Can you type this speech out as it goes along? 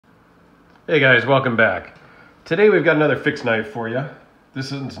Hey guys, welcome back. Today we've got another fixed knife for you.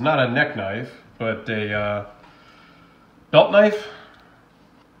 This is not a neck knife, but a belt knife,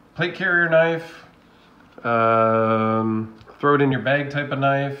 plate carrier knife, throw it in your bag type of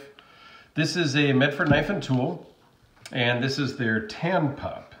knife. This is a Medford knife and tool, and this is their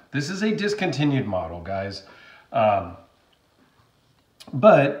Tanpup. This is a discontinued model, guys,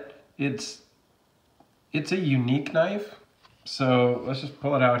 but it's a unique knife. So let's just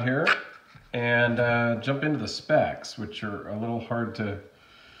pull it out here and jump into the specs, which are a little hard to...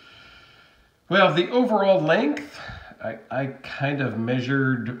 Well, the overall length, I kind of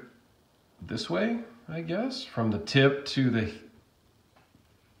measured this way, I guess, from the tip to the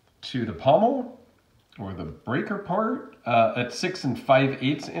pommel, or the breaker part, at 6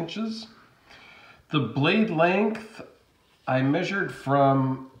 5/8 inches. The blade length, I measured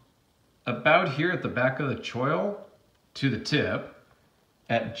from about here at the back of the choil to the tip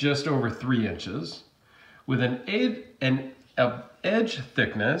at just over 3 inches, with an edge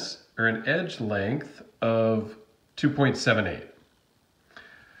thickness, or an edge length of 2.78.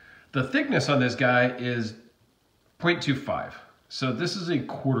 The thickness on this guy is 0.25. So this is a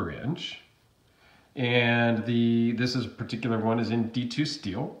 1/4 inch. And this particular one is in D2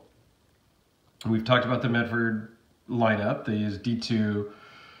 steel. We've talked about the Medford lineup. They use D2,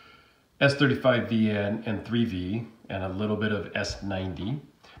 S35V and 3V, and a little bit of S90.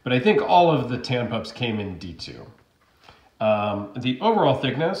 But I think all of the Tanpups came in D2. The overall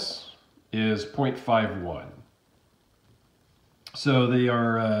thickness is 0.51. So they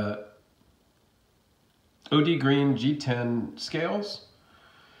are OD green G10 scales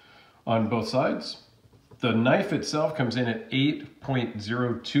on both sides. The knife itself comes in at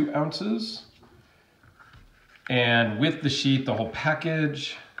 8.02 ounces. And with the sheath, the whole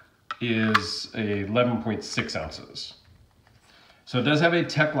package is 11.6 ounces. So it does have a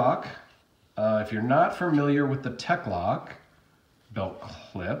tech lock. If you're not familiar with the tech lock belt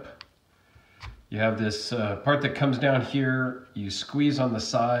clip, you have this part that comes down here, you squeeze on the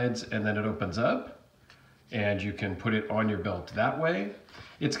sides, and then it opens up, and you can put it on your belt that way.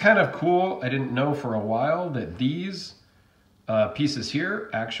 It's kind of cool. I didn't know for a while that these pieces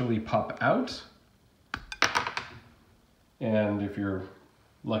here actually pop out. And if you're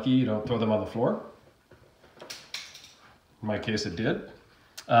lucky, you don't throw them on the floor. In my case, it did.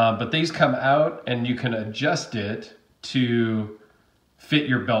 But these come out and you can adjust it to fit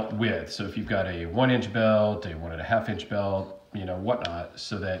your belt width. So if you've got a 1-inch belt, a 1.5-inch belt, you know, whatnot,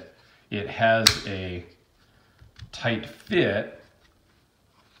 so that it has a tight fit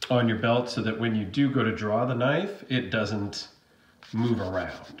on your belt so that when you do go to draw the knife, it doesn't move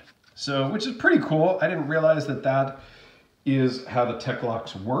around. So, which is pretty cool. I didn't realize that that is how the tech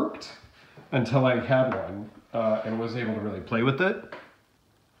locks worked until I had one and was able to really play with it.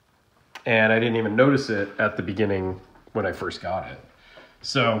 And I didn't even notice it at the beginning when I first got it.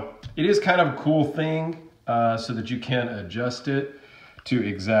 So it is kind of a cool thing so that you can adjust it to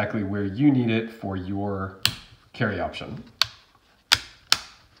exactly where you need it for your carry option.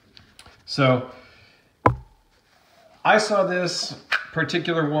 So I saw this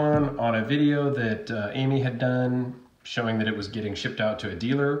particular one on a video that Amy had done showing that it was getting shipped out to a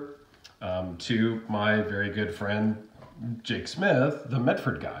dealer, to my very good friend Jake Smith, the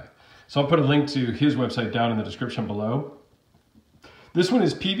Medford Guy. So I'll put a link to his website down in the description below. This one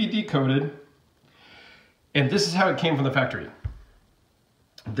is PVD coated, and this is how it came from the factory.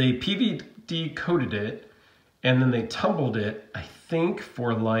 They PVD coated it, and then they tumbled it, I think,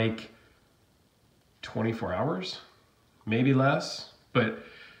 for like 24 hours, maybe less, but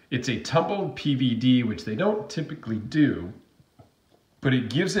it's a tumbled PVD, which they don't typically do, but it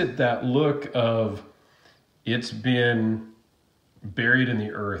gives it that look of it's been buried in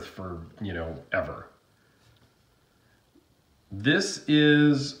the earth for, you know, ever. This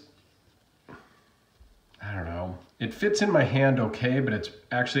is, I don't know, it fits in my hand okay, but it's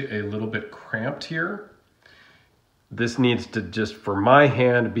actually a little bit cramped here. This needs to just, for my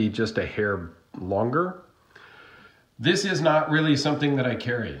hand, be just a hair longer. This is not really something that I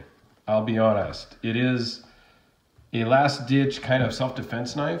carry, I'll be honest. It is a last-ditch kind of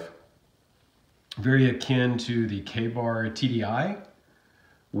self-defense knife, very akin to the K-Bar TDI,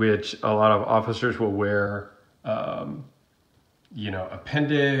 which a lot of officers will wear, you know,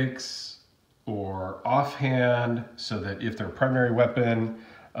 appendix or offhand, so that if their primary weapon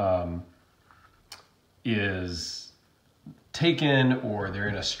is taken or they're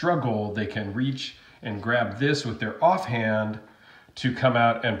in a struggle, they can reach and grab this with their offhand to come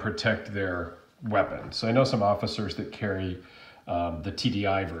out and protect their weapon. So I know some officers that carry the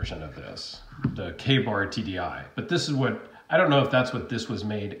TDI version of this, the K-Bar TDI, but this is what I don't know if that's what this was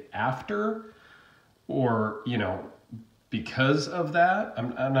made after or, you know, because of that.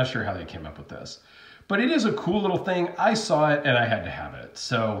 I'm not sure how they came up with this. But it is a cool little thing. I saw it and I had to have it.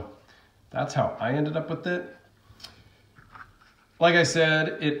 So that's how I ended up with it. Like I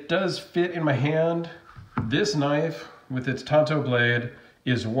said, it does fit in my hand. This knife with its Tanto blade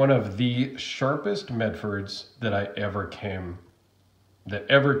is one of the sharpest Medfords that ever came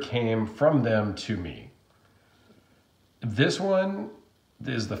from them to me. This one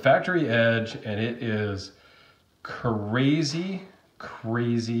is the factory edge, and it is crazy,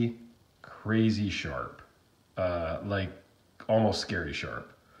 crazy, crazy sharp. Like almost scary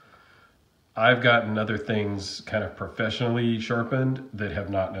sharp. I've gotten other things kind of professionally sharpened that have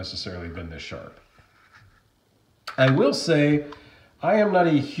not necessarily been this sharp. I will say, I am not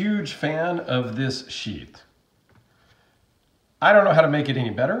a huge fan of this sheath. I don't know how to make it any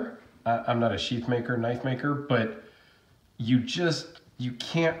better. I'm not a sheath maker, knife maker, but you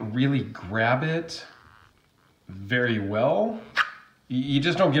can't really grab it very well. You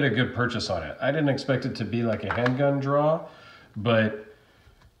just don't get a good purchase on it. I didn't expect it to be like a handgun draw, but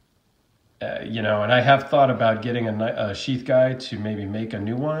you know, and I have thought about getting a sheath guy to maybe make a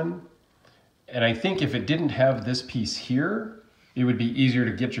new one. And I think if it didn't have this piece here, it would be easier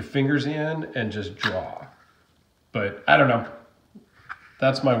to get your fingers in and just draw. But I don't know.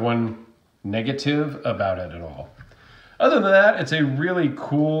 That's my one negative about it at all. Other than that, it's a really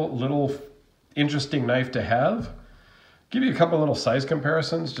cool little interesting knife to have. Give you a couple little size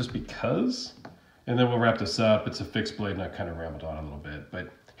comparisons just because, and then we'll wrap this up. It's a fixed blade and I kind of rambled on a little bit, but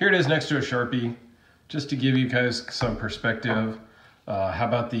here it is next to a Sharpie, just to give you guys some perspective. How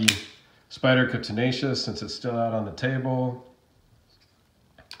about the Spyderco Tenacious, since it's still out on the table?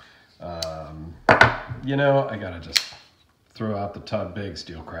 You know, I gotta just throw out the Todd Big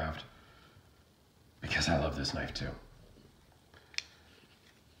Steelcraft because I love this knife too.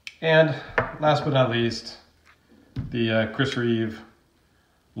 And last but not least, the Chris Reeve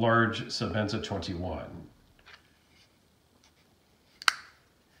Large Sabenza 21.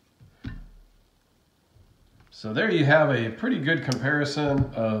 So there you have a pretty good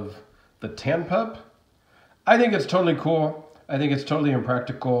comparison of the Tanpup. I think it's totally cool. I think it's totally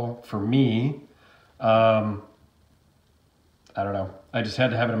impractical for me. I don't know. I just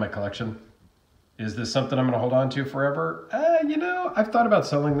had to have it in my collection. Is this something I'm going to hold on to forever? You know, I've thought about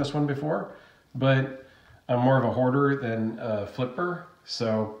selling this one before, but I'm more of a hoarder than a flipper.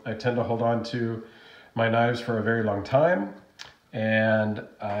 So I tend to hold on to my knives for a very long time. And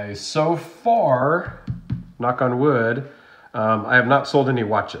so far, knock on wood, I have not sold any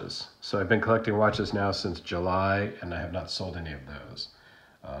watches. So I've been collecting watches now since July, and I have not sold any of those.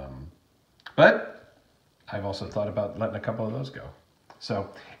 But I've also thought about letting a couple of those go. So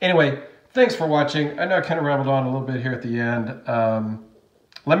anyway, thanks for watching. I know I kind of rambled on a little bit here at the end.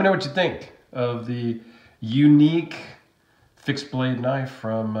 Let me know what you think of the unique fixed blade knife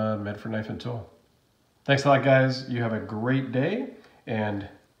from Medford Knife and Tool. Thanks a lot, guys. You have a great day, and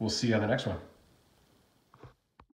we'll see you on the next one.